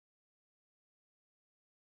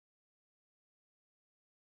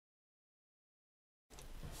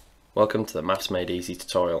Welcome to the Maths Made Easy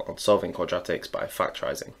tutorial on solving quadratics by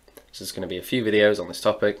factorising. So there's going to be a few videos on this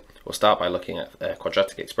topic. We'll start by looking at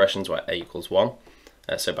quadratic expressions where a equals 1.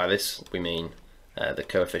 So by this we mean the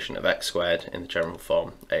coefficient of x squared in the general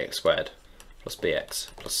form ax squared plus bx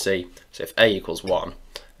plus c. So if a equals 1,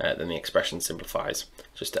 then the expression simplifies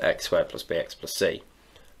just to x squared plus bx plus c.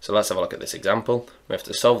 So let's have a look at this example. We have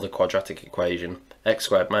to solve the quadratic equation x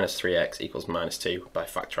squared minus 3x equals minus 2 by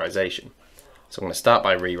factorisation. So I'm going to start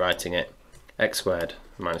by rewriting it. X squared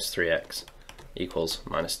minus 3x equals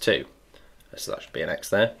minus 2. So that should be an x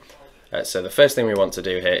there. So the first thing we want to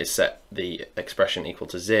do here is set the expression equal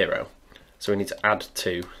to 0. So we need to add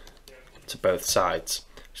 2 to both sides.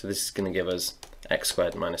 So this is going to give us x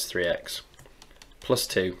squared minus 3x plus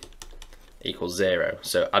 2 equals 0.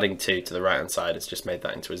 So adding 2 to the right hand side has just made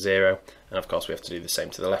that into a 0. And of course we have to do the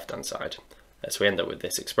same to the left hand side. So we end up with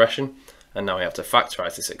this expression. And now we have to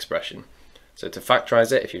factorise this expression. So to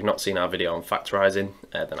factorise it, if you've not seen our video on factorising,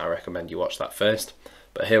 then I recommend you watch that first.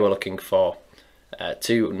 But here we're looking for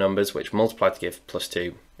two numbers which multiply to give plus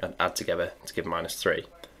 2 and add together to give minus 3.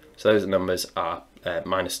 So those numbers are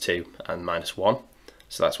minus 2 and minus 1.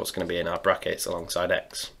 So that's what's going to be in our brackets alongside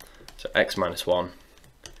x. So x minus 1,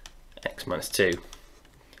 x minus 2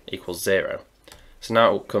 equals 0. So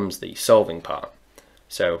now comes the solving part.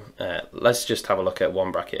 So let's just have a look at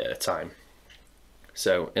one bracket at a time.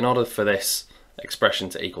 So in order for this expression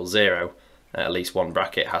to equal 0, at least one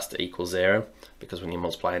bracket has to equal 0, because when you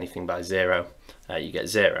multiply anything by 0, you get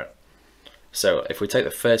 0. So if we take the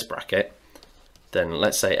first bracket, then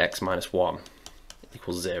let's say x minus 1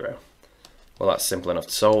 equals 0. Well, that's simple enough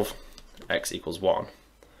to solve. X equals 1.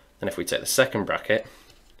 And if we take the second bracket,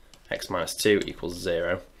 x minus 2 equals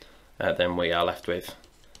 0, then we are left with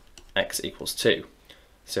x equals 2.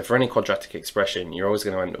 So for any quadratic expression, you're always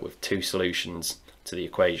going to end up with two solutions to the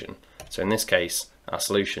equation. So in this case, our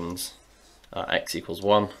solutions are x equals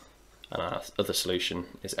 1 and our other solution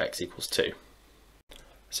is x equals 2.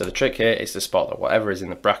 So the trick here is to spot that whatever is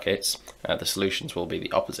in the brackets, the solutions will be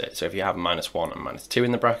the opposite. So if you have minus 1 and minus 2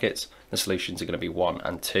 in the brackets, the solutions are going to be 1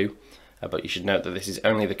 and 2. But you should note that this is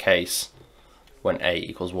only the case when a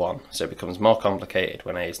equals 1. So it becomes more complicated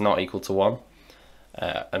when a is not equal to 1.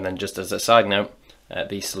 And then just as a side note,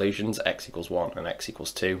 these solutions, x equals 1 and x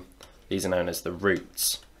equals 2, these are known as the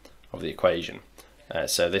roots of the equation.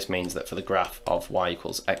 So this means that for the graph of y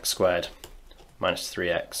equals x squared minus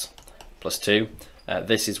 3x plus 2,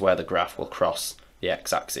 this is where the graph will cross the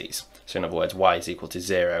x-axis. So in other words, y is equal to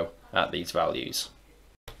 0 at these values.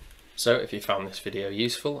 So if you found this video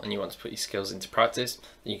useful and you want to put your skills into practice,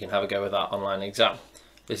 then you can have a go with our online exam.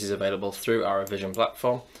 This is available through our revision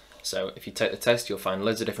platform. So if you take the test, you'll find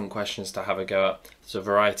loads of different questions to have a go at. There's a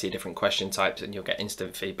variety of different question types and you'll get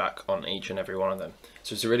instant feedback on each and every one of them.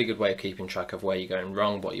 So it's a really good way of keeping track of where you're going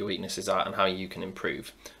wrong, what your weaknesses are and how you can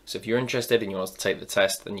improve. So if you're interested and you want to take the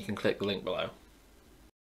test, then you can click the link below.